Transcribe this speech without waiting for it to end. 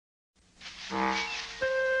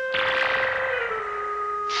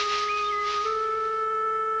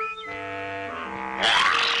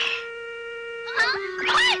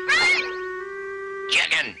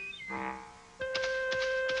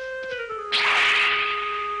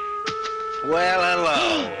Well,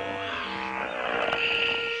 hello.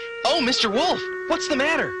 Oh, Mr. Wolf, what's the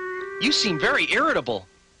matter? You seem very irritable.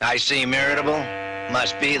 I seem irritable?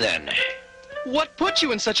 Must be then. What put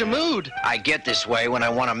you in such a mood? I get this way when I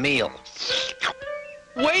want a meal.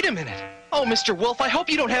 Wait a minute. Oh, Mr. Wolf, I hope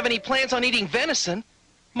you don't have any plans on eating venison.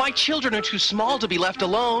 My children are too small to be left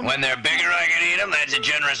alone. When they're bigger, I can eat them. That's a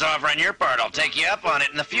generous offer on your part. I'll take you up on it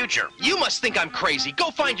in the future. You must think I'm crazy. Go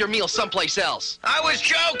find your meal someplace else. I was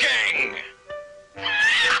joking!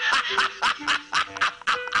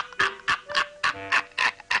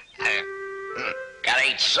 Gotta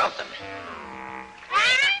eat something.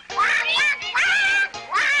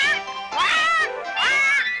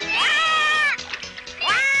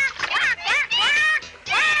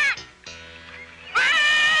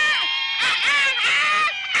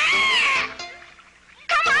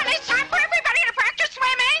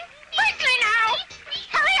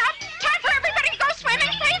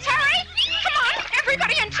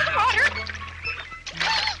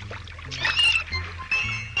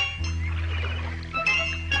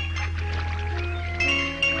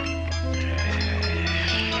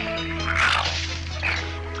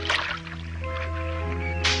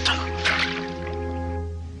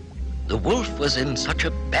 The wolf was in such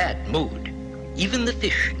a bad mood. Even the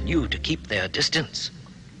fish knew to keep their distance.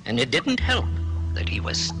 And it didn't help that he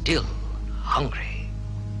was still hungry.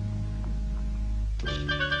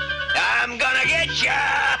 I'm gonna get ya!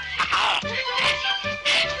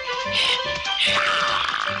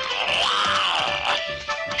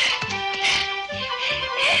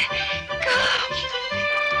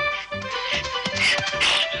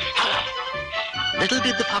 Little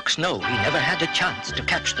did the fox know he never had a chance to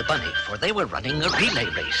catch the bunny, for they were running a relay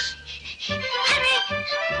race.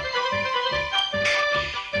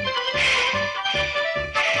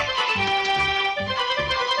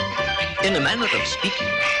 In a manner of speaking,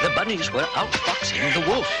 the bunnies were outfoxing the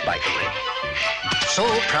wolf, by the way. So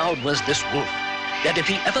proud was this wolf that if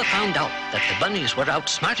he ever found out that the bunnies were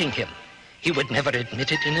outsmarting him, he would never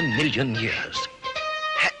admit it in a million years.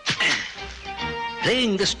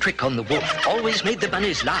 Playing this trick on the wolf always made the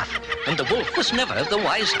bunnies laugh, and the wolf was never the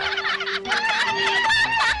wiser.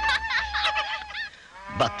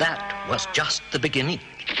 But that was just the beginning.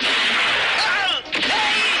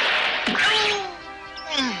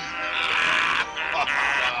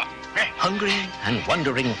 Hungry and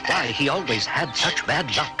wondering why he always had such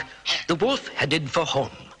bad luck, the wolf headed for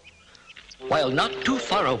home. While not too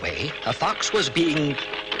far away, a fox was being,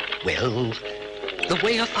 well, the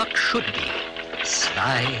way a fox should be.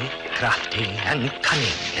 Sly, crafty, and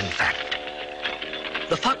cunning, in fact.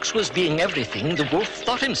 The fox was being everything the wolf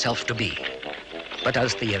thought himself to be. But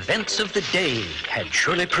as the events of the day had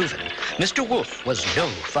surely proven, Mr. Wolf was no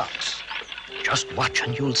fox. Just watch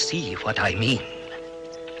and you'll see what I mean.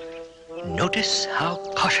 Notice how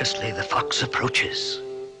cautiously the fox approaches.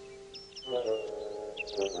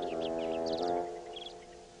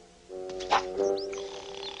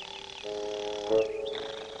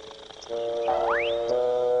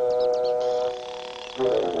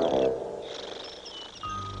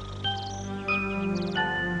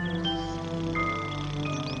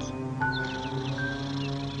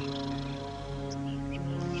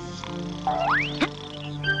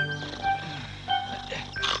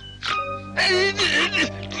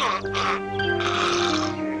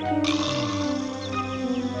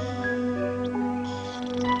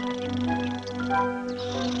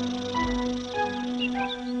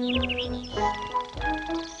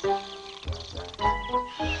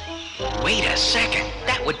 Wait a second.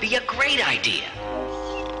 That would be a great idea.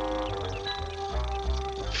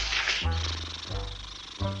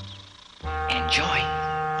 Enjoy.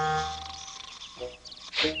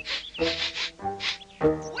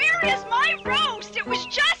 Where is my roast? It was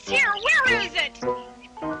just here. Where is it?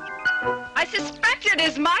 I suspected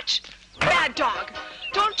as much. Bad dog.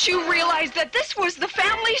 Don't you realize that this was the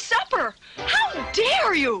family supper? How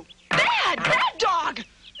dare you? Bad dog.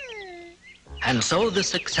 And so the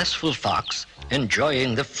successful fox,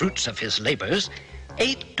 enjoying the fruits of his labors,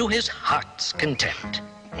 ate to his heart's content.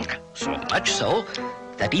 So much so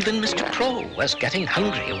that even Mr. Crow was getting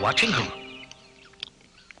hungry watching him.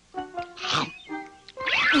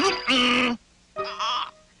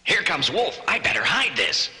 Here comes Wolf. I better hide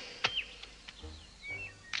this.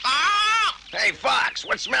 Hey, Fox,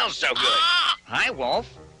 what smells so good? Hi, Wolf.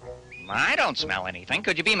 I don't smell anything.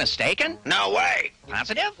 Could you be mistaken? No way.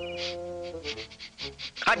 Positive?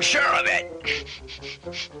 I'm sure of it.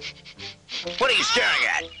 What are you staring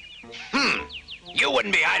at? You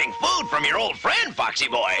wouldn't be hiding food from your old friend, Foxy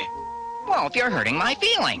boy. Wolf, you're hurting my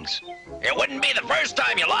feelings. It wouldn't be the first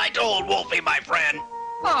time you lied to old Wolfie, my friend.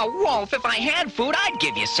 Oh, Wolf, if I had food, I'd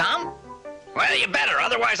give you some. Well, you better,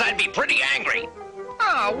 otherwise I'd be pretty angry.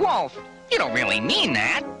 Oh, Wolf, you don't really mean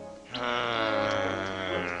that.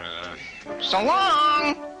 So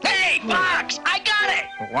long. Hey, Fox, I got it!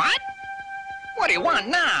 What? What do you want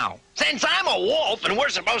now? Since I'm a wolf and we're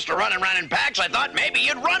supposed to run around in packs, I thought maybe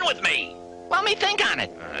you'd run with me. Let me think on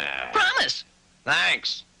it. Promise.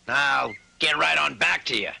 Thanks. I'll get right on back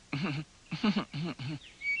to you.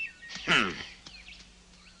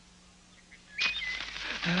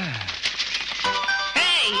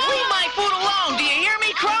 Hey, leave my food alone. Do you hear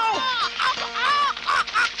me, Crow?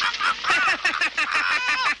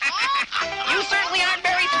 You certainly aren't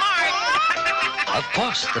very smart. Of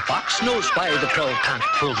course, the fox knows why the crow can't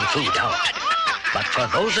pull the food out. But for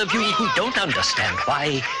those of you who don't understand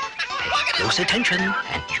why, pay close attention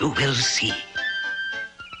and you will see.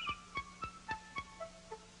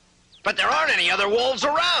 But there aren't any other wolves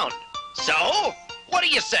around. So, what do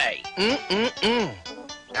you say?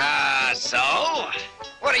 So?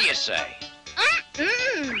 What do you say?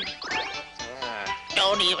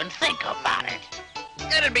 Don't even think about it.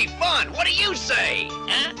 It'd be fun. What do you say?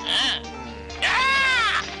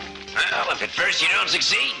 Well, if at first you don't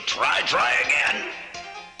succeed, try again.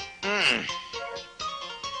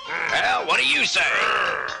 Well, what do you say?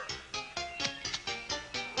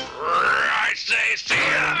 I say see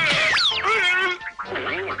ya.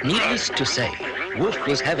 Needless to say, Wolf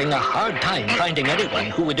was having a hard time finding anyone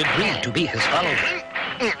who would agree to be his follower.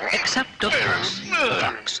 Except, of course, the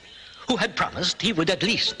fox, who had promised he would at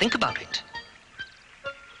least think about it.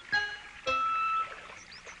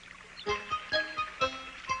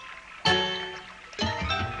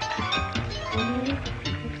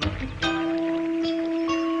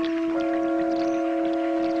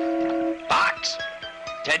 Fox,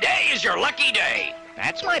 today is your lucky day.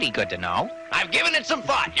 That's mighty good to know. I've given it some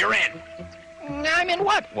thought. You're in. I'm in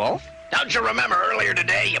what, Wolf? Don't you remember earlier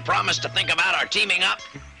today you promised to think about our teaming up?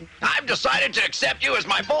 I've decided to accept you as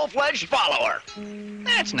my full-fledged follower.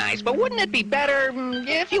 That's nice, but wouldn't it be better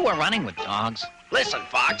if you were running with dogs? Listen,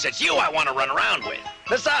 Fox, it's you I want to run around with.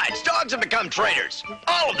 Besides, dogs have become traitors.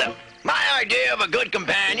 All of them. My idea of a good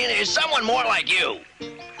companion is someone more like you.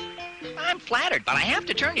 I'm flattered, but I have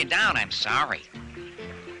to turn you down. I'm sorry.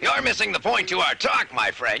 You're missing the point to our talk,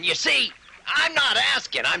 my friend. You see, I'm not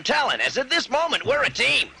asking, I'm telling, as at this moment we're a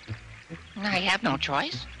team. I have no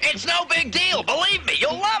choice. It's no big deal, believe me,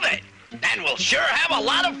 you'll love it. And we'll sure have a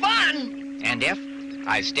lot of fun. And if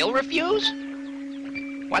I still refuse?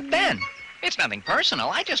 What then? It's nothing personal.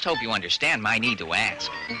 I just hope you understand my need to ask.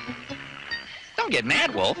 Don't get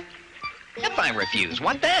mad, Wolf. If I refuse,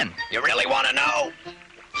 what then? You really want to know?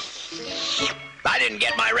 I didn't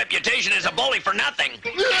get my reputation as a bully for nothing.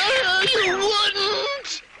 You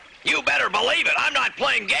wouldn't. You better believe it, I'm not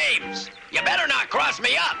playing games. You better not cross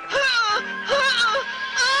me up.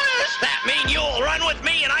 Honest. That mean you'll run with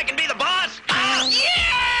me and I can be the boss?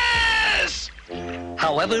 Yes!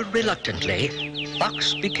 However reluctantly,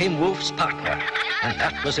 Fox became Wolf's partner, and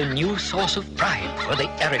that was a new source of pride for the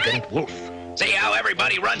arrogant Wolf. See how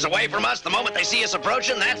everybody runs away from us the moment they see us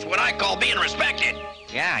approaching? That's what I call being respected.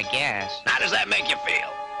 Yeah, I guess. How does that make you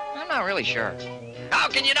feel? I'm not really sure. How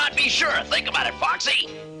can you not be sure? Think about it, Foxy.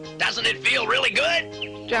 Doesn't it feel really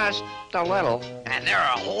good? Just a little. And there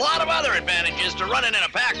are a lot of other advantages to running in a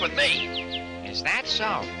pack with me. Is that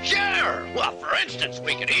so? Sure. Well, for instance,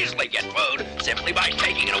 we could easily get food simply by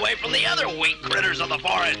taking it away from the other weak critters of the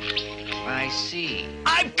forest. I see.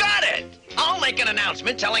 I've got it! I'll make an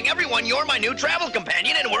announcement telling everyone you're my new travel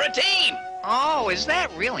companion and we're a team. Oh, is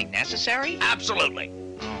that really necessary? Absolutely.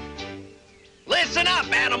 Listen up,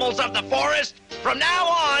 animals of the forest. From now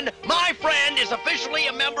on, my friend is officially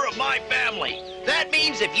a member of my family. That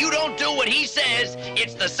means if you don't do what he says,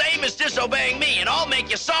 it's the same as disobeying me, and I'll make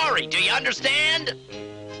you sorry. Do you understand?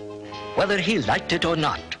 Whether he liked it or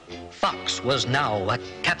not, Fox was now a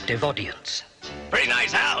captive audience. Pretty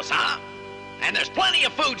nice house, huh? And there's plenty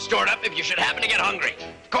of food stored up if you should happen to get hungry.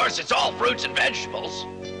 Of course, it's all fruits and vegetables.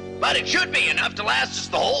 But it should be enough to last us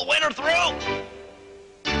the whole winter through.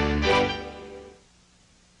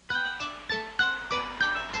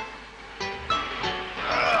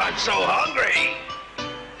 I'm so hungry.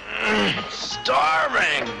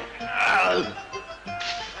 Starving.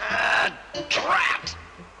 Trapped.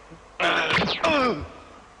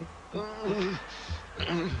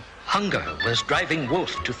 Hunger was driving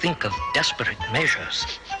Wolf to think of desperate measures.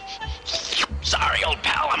 Sorry, old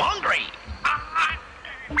pal, I'm hungry.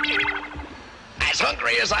 As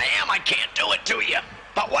hungry as I am, I can't do it to you.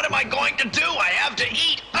 But what am I going to do? I have to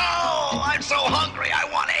eat. Oh, I'm so hungry, I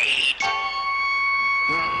want to eat.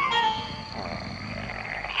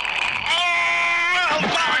 Oh,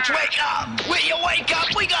 wake up! Will you wake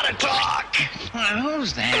up? We gotta talk!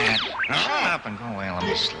 Who's that? Shut up and go whale him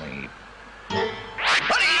to sleep.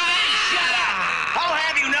 What do you mean, shut up? I'll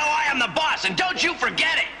have you know I am the boss, and don't you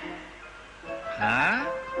forget it! Huh?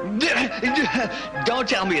 Don't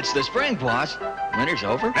tell me it's the spring, boss. Winter's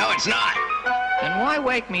over? No, it's not. Then why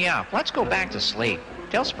wake me up? Let's go back to sleep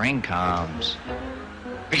till spring comes.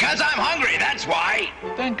 Because I'm hungry, that's why.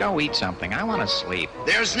 Then go eat something. I want to sleep.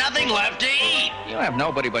 There's nothing left to eat. You have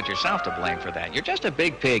nobody but yourself to blame for that. You're just a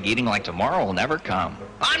big pig eating like tomorrow will never come.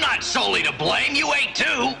 I'm not solely to blame. You ate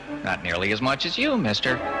too. Not nearly as much as you,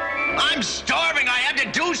 mister. I'm starving. I have to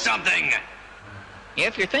do something.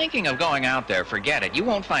 If you're thinking of going out there, forget it. You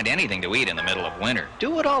won't find anything to eat in the middle of winter. Do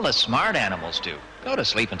what all the smart animals do. Go to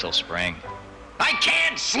sleep until spring. I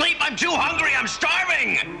can't sleep. I'm too hungry. I'm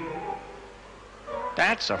starving.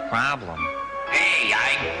 That's a problem. Hey,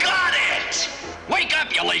 I got it! Wake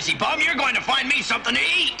up, you lazy bum. You're going to find me something to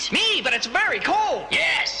eat. Me, but it's very cold.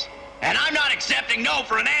 Yes, and I'm not accepting no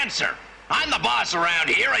for an answer. I'm the boss around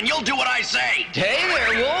here, and you'll do what I say. Hey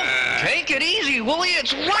there, Wolf. Take it easy, will you?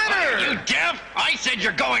 It's Are winter. you deaf? I said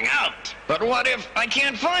you're going out. But what if I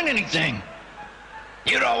can't find anything?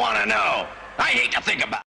 You don't want to know. I hate to think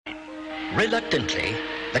about it. Reluctantly,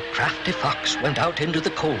 the crafty fox went out into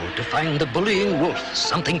the cold to find the bullying wolf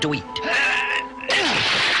something to eat.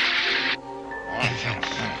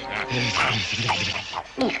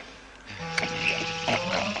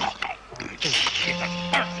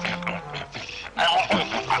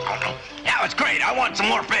 That was great. I want some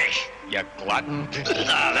more fish. You glutton.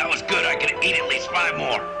 That was good. I could eat at least 5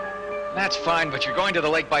 more. That's fine, but you're going to the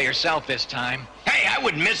lake by yourself this time. Hey, I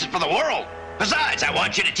wouldn't miss it for the world. Besides, I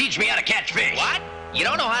want you to teach me how to catch fish. What? You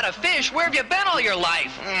don't know how to fish? Where have you been all your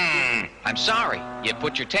life? I'm sorry. You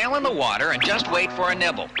put your tail in the water and just wait for a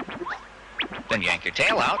nibble. Then yank your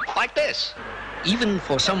tail out like this. Even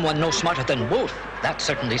for someone no smarter than Wolf, that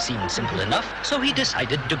certainly seemed simple enough, so he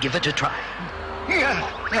decided to give it a try.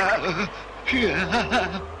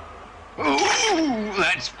 Ooh,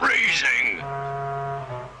 that's freezing.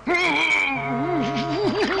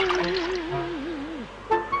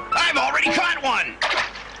 I've already caught one.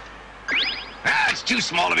 It's too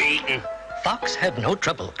small to be eaten. Fox had no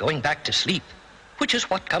trouble going back to sleep, which is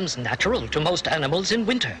what comes natural to most animals in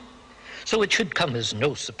winter. So it should come as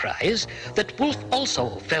no surprise that Wolf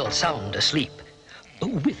also fell sound asleep,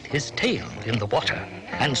 with his tail in the water.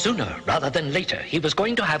 And sooner rather than later, he was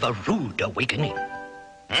going to have a rude awakening.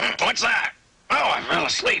 What's that? Oh, I fell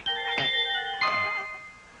asleep.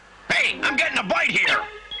 Hey, I'm getting a bite here.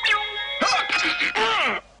 Hooked!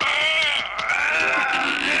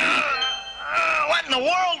 What in the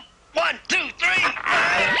world? 1, 2, 3.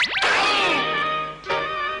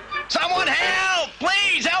 Someone help!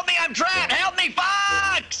 Please help me! I'm trapped! Help me,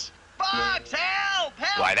 Fox! Fox, help!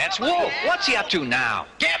 Help! Why, that's Wolf. What's he up to now?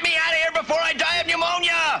 Get me out of here before I die of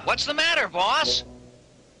pneumonia! What's the matter, boss?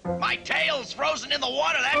 My tail's frozen in the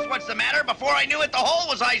water. That's what's the matter. Before I knew it, the hole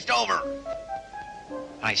was iced over.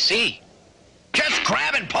 I see. Just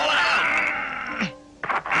grab and pull it out.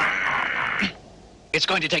 It's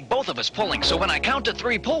going to take both of us pulling, so when I count to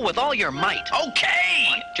 3, pull with all your might. Okay.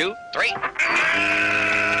 1, 2, 3.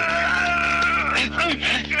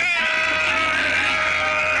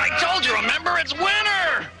 I told you, remember? It's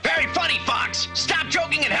winter. Very funny, Fox. Stop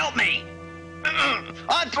joking and help me.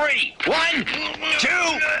 On 3. 1,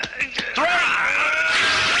 2, 3.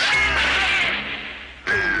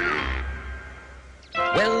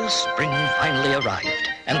 Well, spring finally arrived,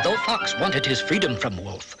 and though Fox wanted his freedom from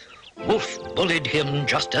Wolf, Wolf bullied him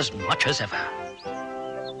just as much as ever.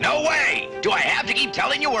 No way! Do I have to keep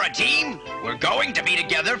telling you we're a team? We're going to be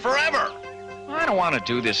together forever. I don't want to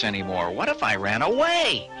do this anymore. What if I ran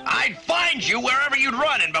away? I'd find you wherever you'd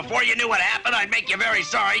run, and before you knew what happened, I'd make you very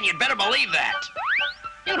sorry, and you'd better believe that.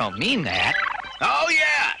 You don't mean that. Oh,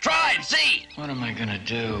 yeah. Try and see. What am I gonna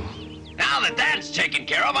do? Now that that's taken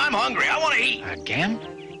care of, I'm hungry. I want to eat. Again?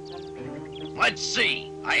 Let's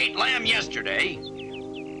see. I ate lamb yesterday.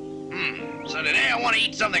 So today I want to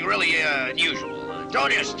eat something really unusual.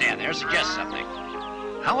 Don't just stand there. Suggest something.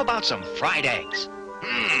 How about some fried eggs?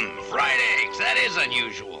 Fried eggs. That is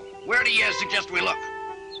unusual. Where do you suggest we look?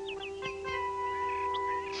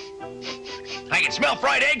 I can smell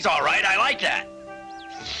fried eggs all right. I like that.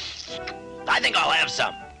 I think I'll have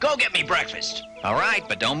some. Go get me breakfast. All right,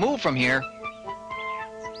 but don't move from here.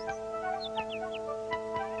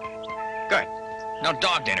 Good. No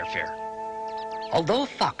dog to interfere. Although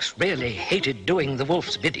Fox really hated doing the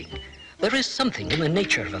wolf's bidding, there is something in the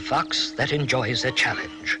nature of a fox that enjoys a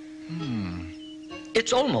challenge.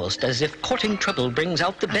 It's almost as if courting trouble brings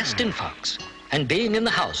out the best in Fox, and being in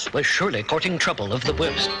the house was surely courting trouble of the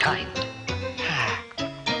worst kind.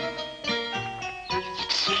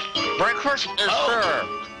 Breakfast is served.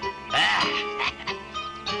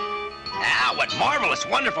 Ah, what marvelous,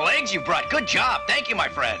 wonderful eggs you brought. Good job. Thank you, my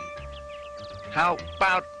friend. How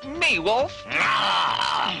about me, Wolf?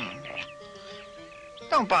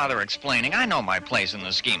 Don't bother explaining. I know my place in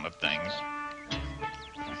the scheme of things.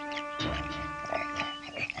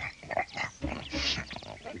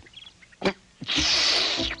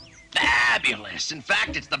 Fabulous. In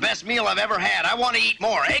fact, it's the best meal I've ever had. I want to eat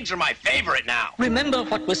more. Eggs are my favorite now. Remember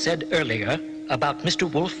what was said earlier about Mr.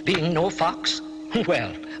 Wolf being no fox?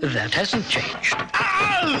 Well, that hasn't changed.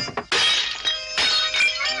 Ah!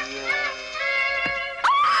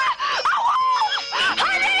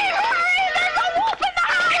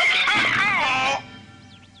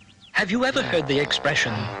 Have you ever heard the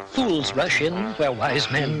expression, fools rush in where wise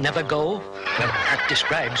men never go? Well, that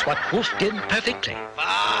describes what Wolf did perfectly.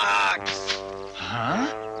 Fox! Huh?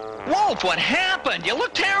 Wolf, what happened? You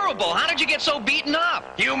look terrible. How did you get so beaten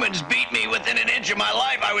up? Humans beat me within an inch of my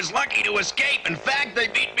life. I was lucky to escape. In fact, they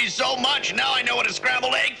beat me so much, now I know what a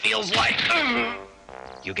scrambled egg feels like.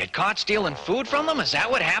 You get caught stealing food from them? Is that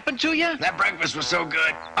what happened to you? That breakfast was so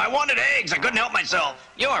good. I wanted eggs. I couldn't help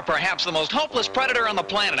myself. You are perhaps the most hopeless predator on the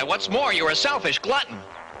planet, and what's more, you're a selfish glutton.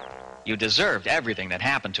 You deserved everything that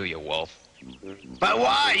happened to you, Wolf. But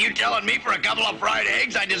why? You telling me for a couple of fried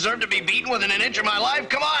eggs I deserve to be beaten within an inch of my life?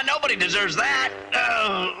 Come on, nobody deserves that.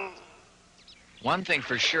 One thing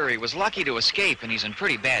for sure, he was lucky to escape, and he's in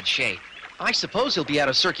pretty bad shape. I suppose he'll be out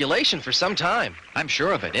of circulation for some time. I'm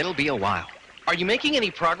sure of it. It'll be a while. Are you making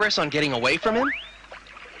any progress on getting away from him?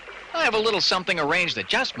 I have a little something arranged that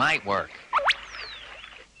just might work.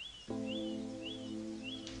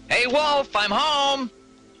 Hey, Wolf, I'm home.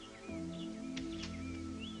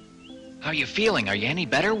 How are you feeling? Are you any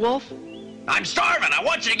better, Wolf? I'm starving. I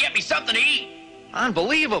want you to get me something to eat.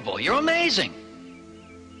 Unbelievable. You're amazing.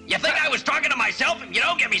 You think I was talking to myself? If you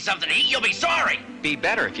don't get me something to eat, you'll be sorry. Be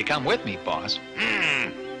better if you come with me, boss.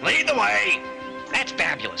 Lead the way. That's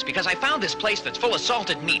fabulous, because I found this place that's full of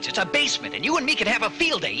salted meats. It's a basement, and you and me can have a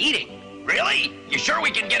field day eating. Really? You sure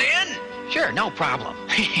we can get in? Sure, no problem.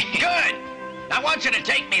 Good. I want you to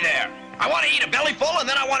take me there. I want to eat a belly full, and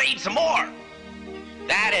then I want to eat some more.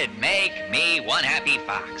 That'd make me one happy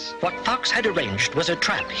fox. What Fox had arranged was a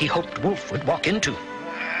trap he hoped Wolf would walk into.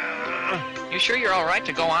 You sure you're all right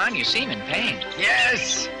to go on? You seem in pain.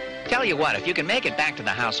 Yes. Tell you what, if you can make it back to the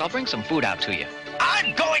house, I'll bring some food out to you.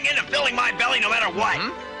 I'm going in and filling my belly no matter what.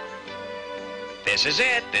 This is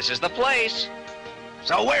it. This is the place.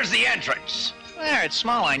 So where's the entrance? There, it's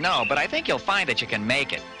small, I know, but I think you'll find that you can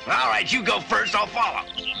make it. All right, you go first. I'll follow.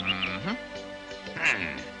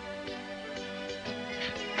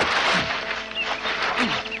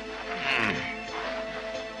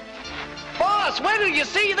 Boss, wait till you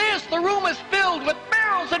see this. The room is filled with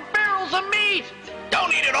barrels and barrels of meat.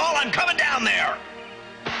 Don't eat it all. I'm coming down there.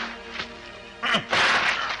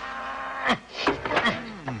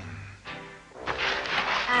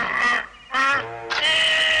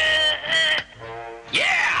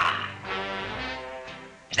 Yeah!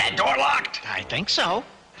 Is that door locked? I think so.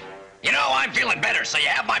 You know, I'm feeling better, so you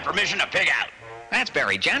have my permission to pig out. That's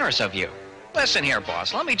very generous of you. Listen here,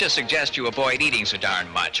 boss. Let me just suggest you avoid eating so darn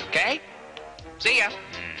much, okay? See ya.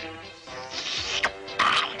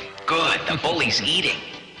 Good. The bully's eating.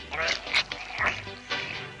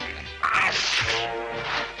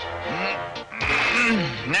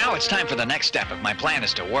 Now it's time for the next step if my plan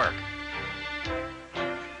is to work.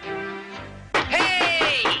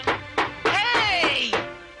 Hey! Hey!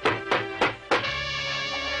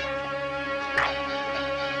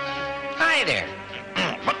 Hi there.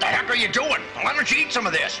 What the heck are you doing? Why don't you eat some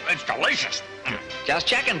of this? It's delicious. Just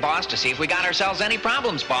checking, boss, to see if we got ourselves any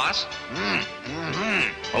problems, boss.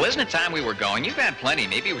 Well, isn't it time we were going? You've had plenty.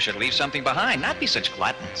 Maybe we should leave something behind, not be such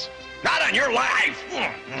gluttons. Not on your life.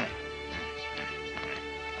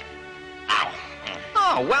 Ow.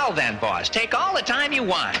 Oh, well then, boss. Take all the time you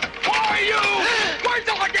want. Why you? Wait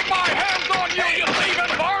till I get my hands on you, you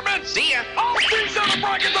thieving varmint! See ya. I'll see to the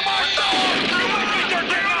brackets of my soul! You might think you're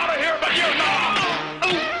getting out of here, but you're not!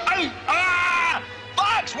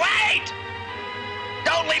 Fox, wait!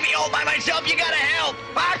 Don't leave me all by myself, you gotta help!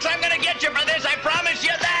 Fox, I'm gonna get you for this, I promise you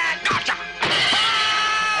that! Gotcha!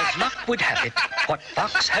 As luck would have it, what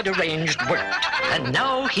Fox had arranged worked, and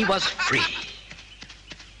now he was free.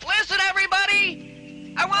 Listen, everybody!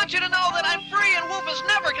 I want you to know that I'm free and Wolf is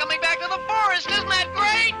never